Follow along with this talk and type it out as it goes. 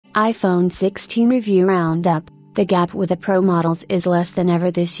iPhone 16 Review Roundup. The gap with the Pro models is less than ever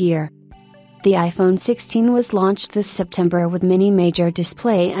this year. The iPhone 16 was launched this September with many major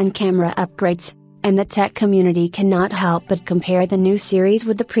display and camera upgrades, and the tech community cannot help but compare the new series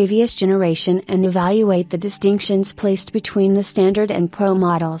with the previous generation and evaluate the distinctions placed between the standard and Pro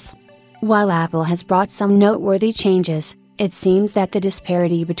models. While Apple has brought some noteworthy changes, it seems that the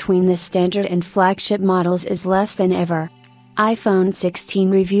disparity between the standard and flagship models is less than ever. iPhone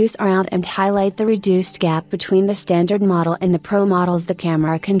 16 reviews are out and highlight the reduced gap between the standard model and the Pro models. The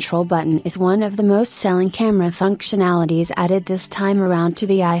camera control button is one of the most selling camera functionalities added this time around to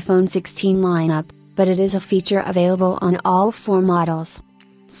the iPhone 16 lineup, but it is a feature available on all 4 models.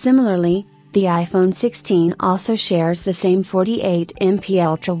 Similarly, the iPhone 16 also shares the same 48MP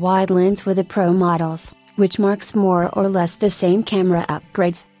ultra-wide lens with the Pro models, which marks more or less the same camera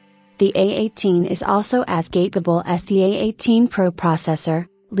upgrades. The A18 is also as capable as the A18 Pro processor,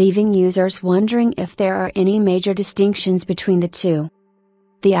 leaving users wondering if there are any major distinctions between the two.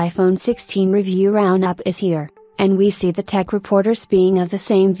 The iPhone 16 review roundup is here, and we see the tech reporters being of the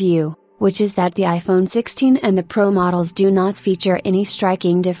same view, which is that the iPhone 16 and the Pro models do not feature any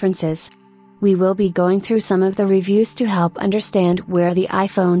striking differences. We will be going through some of the reviews to help understand where the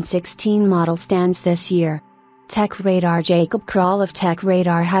iPhone 16 model stands this year. Tech Radar. Jacob Krall of Tech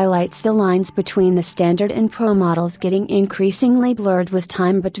Radar highlights the lines between the standard and Pro models getting increasingly blurred with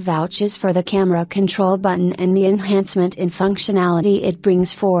time, but vouches for the camera control button and the enhancement in functionality it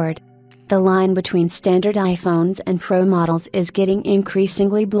brings forward. The line between standard iPhones and Pro models is getting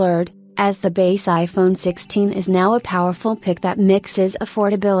increasingly blurred, as the base iPhone 16 is now a powerful pick that mixes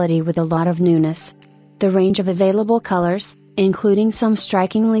affordability with a lot of newness. The range of available colors, including some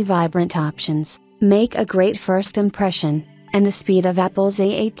strikingly vibrant options, make a great first impression, and the speed of Apple's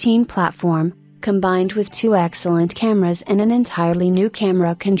A18 platform, combined with 2 excellent cameras and an entirely new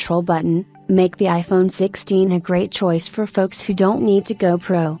camera control button, make the iPhone 16 a great choice for folks who don't need to go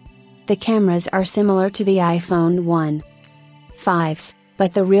pro. The cameras are similar to the iPhone 1.5's,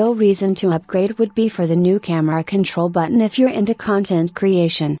 but the real reason to upgrade would be for the new camera control button if you're into content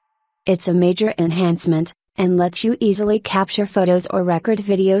creation. It's a major enhancement, and lets you easily capture photos or record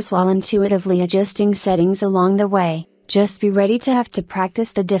videos while intuitively adjusting settings along the way. Just be ready to have to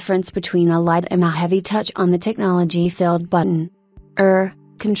practice the difference between a light and a heavy touch on the technology-filled button.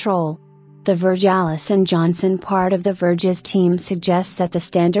 Control. The Verge. Alison Johnson, part of the Verge's team, suggests that the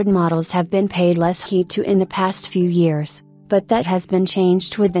standard models have been paid less heed to in the past few years, but that has been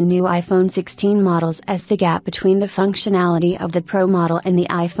changed with the new iPhone 16 models, as the gap between the functionality of the Pro model and the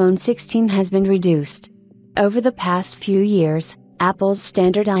iPhone 16 has been reduced. Over the past few years, Apple's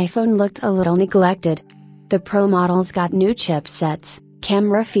standard iPhone looked a little neglected. The Pro models got new chipsets,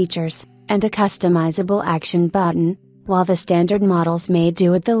 camera features, and a customizable action button, while the standard models made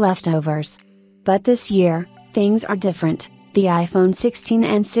do with the leftovers. But this year, things are different. The iPhone 16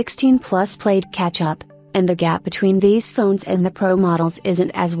 and 16 Plus played catch up, and the gap between these phones and the Pro models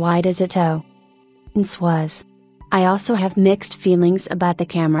isn't as wide as it once was. I also have mixed feelings about the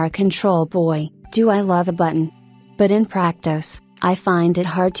camera control. Boy, do I love a button. But in practice, I find it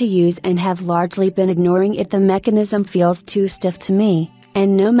hard to use and have largely been ignoring it. The mechanism feels too stiff to me,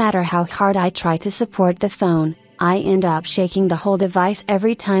 and no matter how hard I try to support the phone, I end up shaking the whole device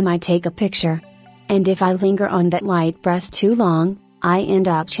every time I take a picture. And if I linger on that white press too long, I end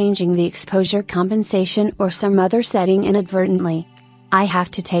up changing the exposure compensation or some other setting inadvertently. I have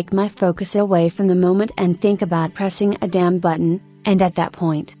to take my focus away from the moment and think about pressing a damn button, and at that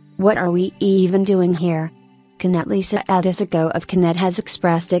point, what are we even doing here? Knet. Lisa Adisigo of Knet has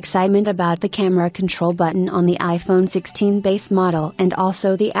expressed excitement about the camera control button on the iPhone 16 base model and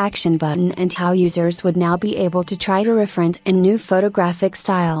also the action button, and how users would now be able to try different and new photographic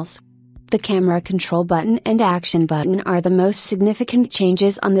styles. The camera control button and action button are the most significant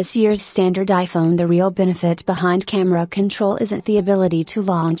changes on this year's standard iPhone. The real benefit behind camera control isn't the ability to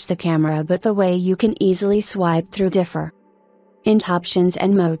launch the camera, but the way you can easily swipe through different options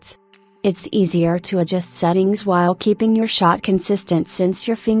and modes. It's easier to adjust settings while keeping your shot consistent, since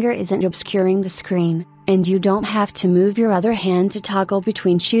your finger isn't obscuring the screen, and you don't have to move your other hand to toggle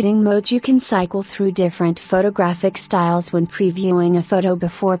between shooting modes. You can cycle through different photographic styles when previewing a photo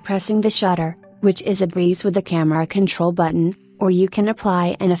before pressing the shutter, which is a breeze with the camera control button, or you can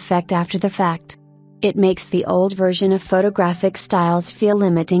apply an effect after the fact. It makes the old version of photographic styles feel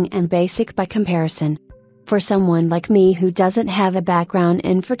limiting and basic by comparison. For someone like me who doesn't have a background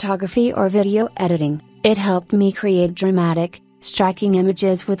in photography or video editing, it helped me create dramatic, striking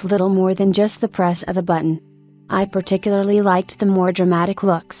images with little more than just the press of a button. I particularly liked the more dramatic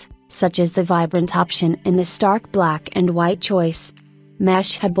looks, such as the vibrant option and the stark black and white choice.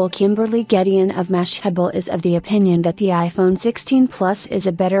 Mashable Kimberly Gideon of Mashable is of the opinion that the iPhone 16 Plus is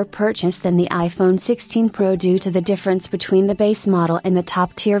a better purchase than the iPhone 16 Pro due to the difference between the base model and the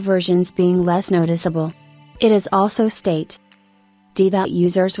top-tier versions being less noticeable. It is also state that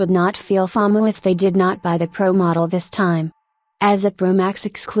users would not feel FOMO if they did not buy the Pro model this time. As a Pro Max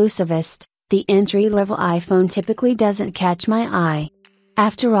exclusivist, the entry-level iPhone typically doesn't catch my eye.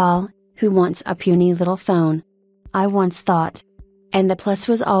 After all, who wants a puny little phone? I once thought. And the Plus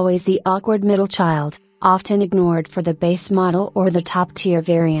was always the awkward middle child, often ignored for the base model or the top-tier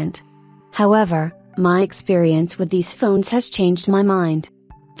variant. However, my experience with these phones has changed my mind.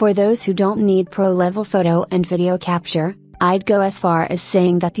 For those who don't need pro-level photo and video capture, I'd go as far as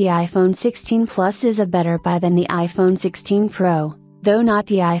saying that the iPhone 16 Plus is a better buy than the iPhone 16 Pro, though not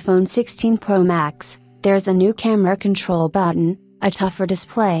the iPhone 16 Pro Max. There's a new camera control button, a tougher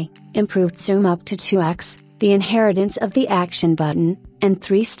display, improved zoom up to 2x, the inheritance of the action button, and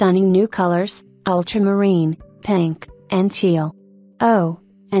 3 stunning new colors, ultramarine, pink, and teal. Oh,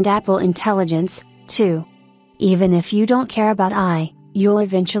 and Apple Intelligence, too. Even if you don't care about you'll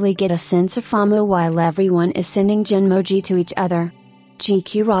eventually get a sense of FOMO while everyone is sending Genmoji to each other.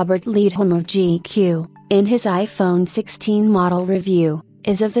 GQ Robert Leadholm of GQ, in his iPhone 16 model review,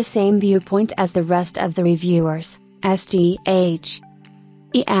 is of the same viewpoint as the rest of the reviewers, SDH.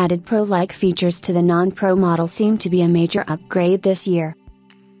 He added Pro-like features to the non-Pro model seem to be a major upgrade this year.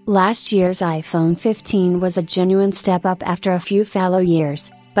 Last year's iPhone 15 was a genuine step up after a few fallow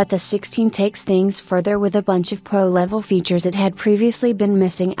years, but the 16 takes things further with a bunch of Pro-level features it had previously been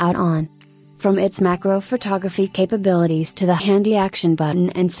missing out on. From its macro photography capabilities to the handy action button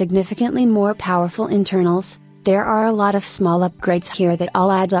and significantly more powerful internals, there are a lot of small upgrades here that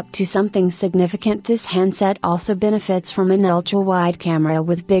all add up to something significant. This handset also benefits from an ultra-wide camera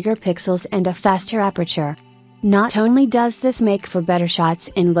with bigger pixels and a faster aperture. Not only does this make for better shots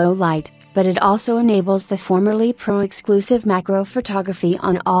in low light, but it also enables the formerly Pro-exclusive macro photography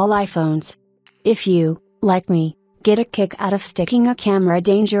on all iPhones. If you, like me, get a kick out of sticking a camera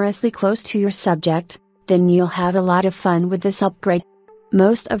dangerously close to your subject, then you'll have a lot of fun with this upgrade.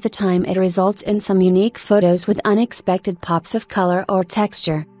 Most of the time it results in some unique photos with unexpected pops of color or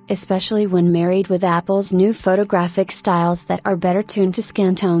texture, especially when married with Apple's new photographic styles that are better tuned to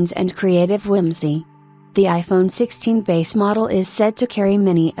skin tones and creative whimsy. The iPhone 16 base model is said to carry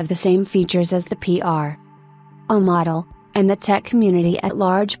many of the same features as the Pro model, and the tech community at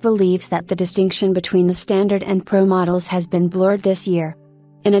large believes that the distinction between the standard and Pro models has been blurred this year.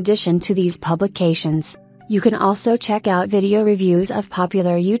 In addition to these publications, you can also check out video reviews of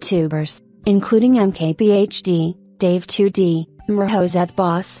popular YouTubers, including MKBHD, Dave2D, Mrhozeth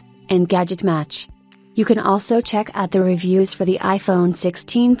Boss, and Gadget Match. You can also check out the reviews for the iPhone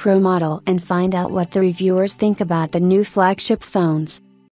 16 Pro model and find out what the reviewers think about the new flagship phones.